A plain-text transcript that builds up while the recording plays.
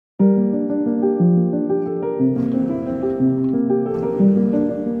Hi,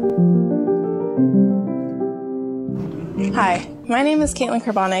 my name is Katelin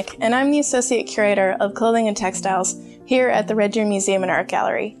Karbonik, and I'm the Associate Curator of Clothing and Textiles here at the Red Deer Museum and Art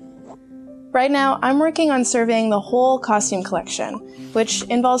Gallery. Right now, I'm working on surveying the whole costume collection, which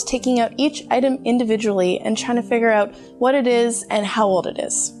involves taking out each item individually and trying to figure out what it is and how old it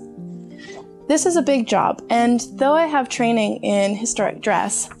is. This is a big job, and though I have training in historic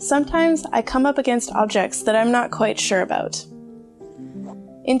dress, sometimes I come up against objects that I'm not quite sure about.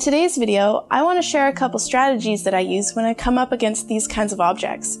 In today's video, I want to share a couple strategies that I use when I come up against these kinds of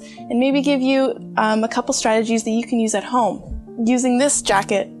objects, and maybe give you a couple strategies that you can use at home, using this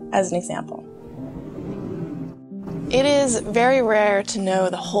jacket as an example. It is very rare to know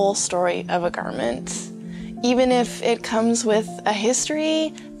the whole story of a garment. Even if it comes with a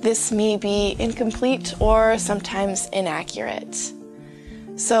history, this may be incomplete or sometimes inaccurate.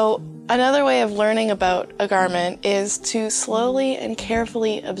 So another way of learning about a garment is to slowly and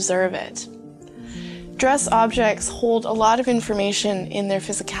carefully observe it. Dress objects hold a lot of information in their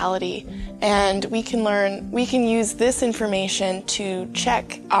physicality, and we can use this information to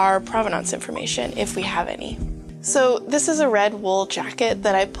check our provenance information if we have any. So this is a red wool jacket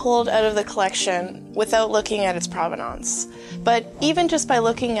that I pulled out of the collection without looking at its provenance. But even just by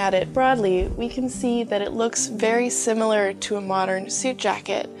looking at it broadly, we can see that it looks very similar to a modern suit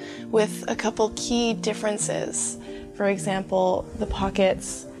jacket with a couple key differences. For example, the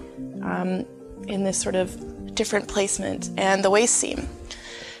pockets in this sort of different placement and the waist seam.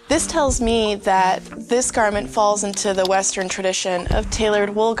 This tells me that this garment falls into the Western tradition of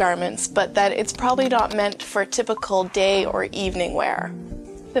tailored wool garments, but that it's probably not meant for typical day or evening wear.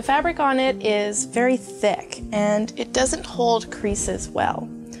 The fabric on it is very thick, and it doesn't hold creases well.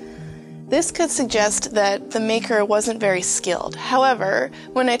 This could suggest that the maker wasn't very skilled. However,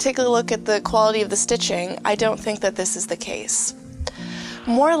 when I take a look at the quality of the stitching, I don't think that this is the case.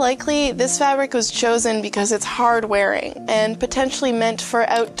 More likely, this fabric was chosen because it's hard wearing and potentially meant for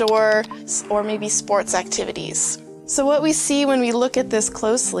outdoor or maybe sports activities. So what we see when we look at this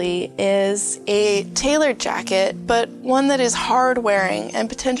closely is a tailored jacket, but one that is hard wearing and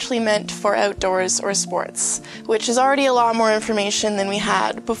potentially meant for outdoors or sports, which is already a lot more information than we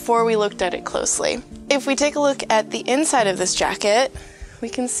had before we looked at it closely. If we take a look at the inside of this jacket, we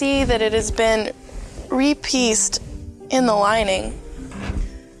can see that it has been repieced in the lining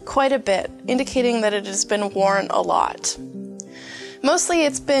quite a bit, indicating that it has been worn a lot. Mostly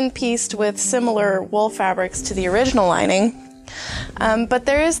it's been pieced with similar wool fabrics to the original lining, but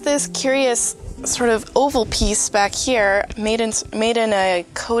there is this curious sort of oval piece back here made in a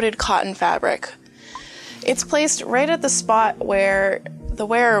coated cotton fabric. It's placed right at the spot where the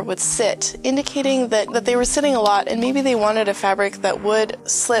wearer would sit, indicating that they were sitting a lot and maybe they wanted a fabric that would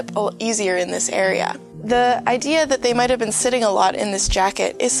slip easier in this area. The idea that they might have been sitting a lot in this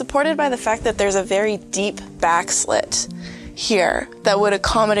jacket is supported by the fact that there's a very deep back slit here that would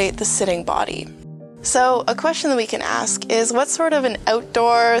accommodate the sitting body. So a question that we can ask is, what sort of an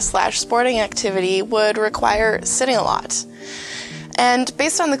outdoor/sporting activity would require sitting a lot? And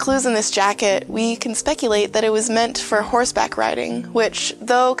based on the clues in this jacket, we can speculate that it was meant for horseback riding, which,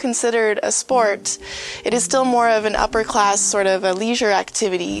 though considered a sport, it is still more of an upper class sort of a leisure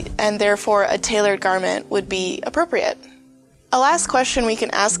activity, and therefore a tailored garment would be appropriate. A last question we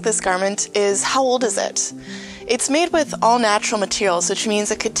can ask this garment is, how old is it? It's made with all natural materials, which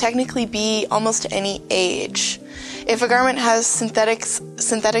means it could technically be almost any age. If a garment has synthetics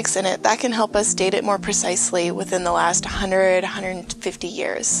in it, that can help us date it more precisely within the last 100, 150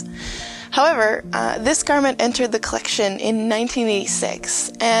 years. However, this garment entered the collection in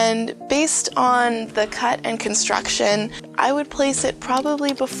 1986, and based on the cut and construction, I would place it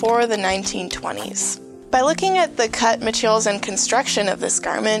probably before the 1920s. By looking at the cut, materials, and construction of this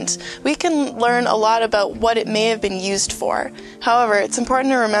garment, we can learn a lot about what it may have been used for. However, it's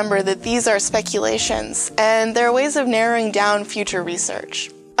important to remember that these are speculations, and there are ways of narrowing down future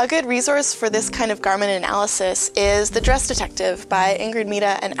research. A good resource for this kind of garment analysis is The Dress Detective by Ingrid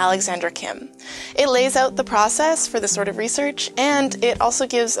Mita and Alexandra Kim. It lays out the process for this sort of research, and it also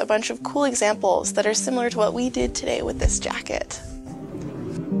gives a bunch of cool examples that are similar to what we did today with this jacket.